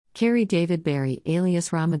Kerry David Berry,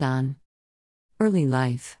 alias Ramadan. Early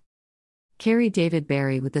life. Kerry David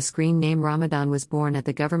Berry, with the screen name Ramadan, was born at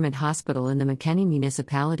the government hospital in the Makeni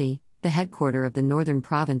municipality, the headquarter of the northern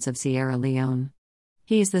province of Sierra Leone.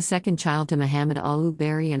 He is the second child to Mohamed Alou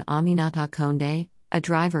Berry and Aminata Konde, a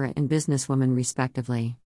driver and businesswoman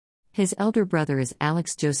respectively. His elder brother is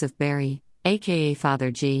Alex Joseph Berry, aka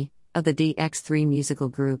Father G, of the DX3 musical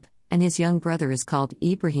group, and his young brother is called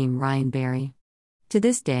Ibrahim Ryan Berry. To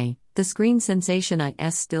this day, the screen sensation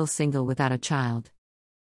is still single without a child.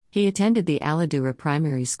 He attended the Aladura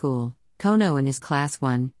Primary School, Kono in his Class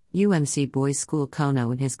 1, UMC Boys School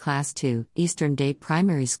Kono in his Class 2, Eastern Date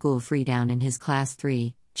Primary School Freedown in his Class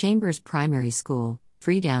 3, Chambers Primary School,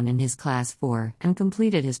 Freedown in his Class 4, and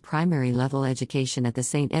completed his primary level education at the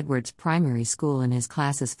St. Edward's Primary School in his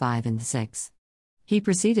Classes 5 and 6. He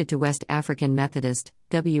proceeded to West African Methodist,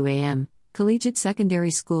 WAM, Collegiate Secondary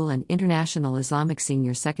School and International Islamic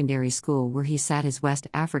Senior Secondary School, where he sat his West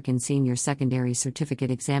African Senior Secondary Certificate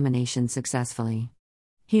examination successfully.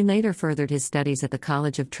 He later furthered his studies at the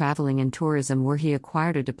College of Traveling and Tourism, where he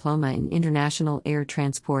acquired a diploma in International Air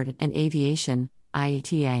Transport and Aviation,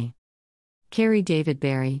 IATA. Kerry David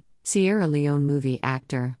Berry, Sierra Leone movie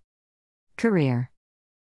actor. Career.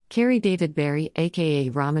 Kerry David Berry, aka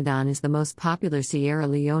Ramadan, is the most popular Sierra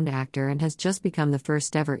Leone actor and has just become the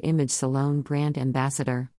first ever Image Salon brand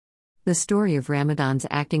ambassador. The story of Ramadan's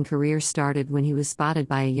acting career started when he was spotted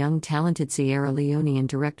by a young talented Sierra Leonean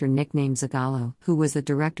director nicknamed Zagallo, who was the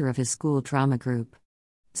director of his school drama group.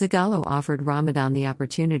 Zagallo offered Ramadan the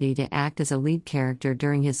opportunity to act as a lead character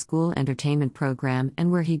during his school entertainment program,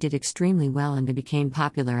 and where he did extremely well and became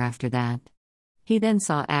popular after that. He then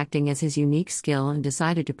saw acting as his unique skill and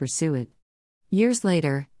decided to pursue it. Years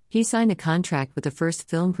later, he signed a contract with the first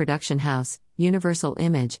film production house, Universal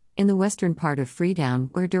Image, in the western part of Freedown,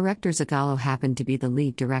 where director Zagallo happened to be the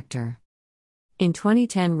lead director. In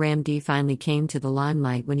 2010, Ram D finally came to the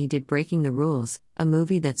limelight when he did Breaking the Rules, a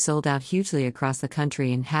movie that sold out hugely across the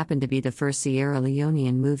country and happened to be the first Sierra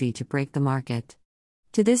Leonean movie to break the market.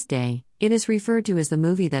 To this day, it is referred to as the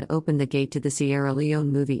movie that opened the gate to the Sierra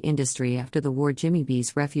Leone movie industry after the war. Jimmy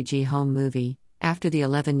B's Refugee Home movie, after the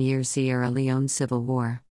 11-year Sierra Leone Civil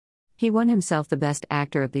War. He won himself the Best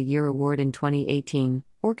Actor of the Year award in 2018,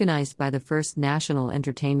 organized by the First National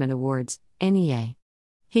Entertainment Awards, NEA.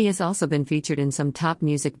 He has also been featured in some top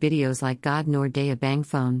music videos like God Nor Day a Bang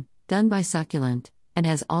Phone, done by Succulent, and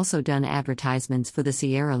has also done advertisements for the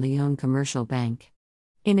Sierra Leone Commercial Bank.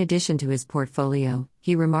 In addition to his portfolio,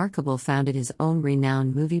 he remarkable founded his own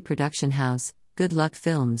renowned movie production house, Good Luck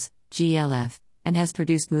Films, GLF, and has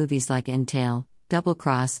produced movies like Entail, Double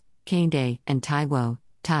Cross, Kende, and Taiwo,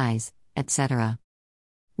 Ties, etc.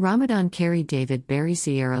 Ramadan Kerry David Berry,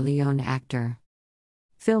 Sierra Leone actor.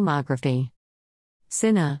 Filmography.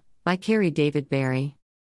 Sinna, by Kerry David Berry.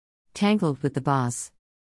 Tangled with the Boss.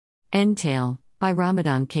 Entail, by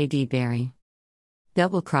Ramadan K.D. Berry.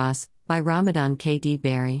 Double Cross, by Ramadan K.D.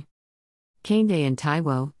 Berry. Kende and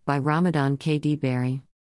Taiwo, by Ramadan K.D. Berry.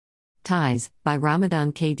 Ties, by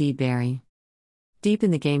Ramadan K.D. Berry. Deep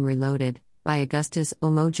in the Game Reloaded, by Augustus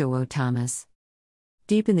Omojowo Thomas.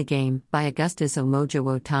 Deep in the Game, by Augustus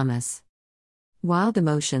Omojowo Thomas. Wild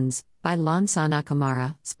Emotions, by Lansana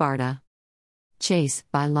Kamara, Sparta. Chase,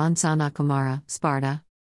 by Lansana Kamara, Sparta.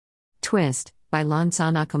 Twist, by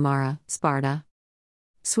Lansana Kamara, Sparta.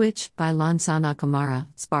 Switch, by Lansana Kamara,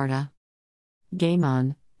 Sparta. Game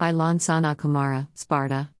On, by Lansana Kamara,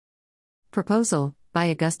 Sparta. Proposal, by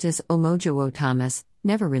Augustus Omojowo Thomas,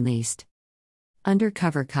 never released.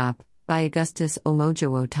 Undercover Cop, by Augustus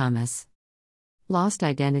Omojowo Thomas. Lost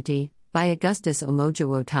Identity, by Augustus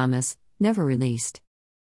Omojowo Thomas, never released.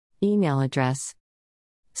 Email address.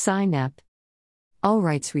 Sign up. All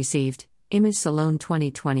rights received, Image Salon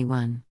 2021.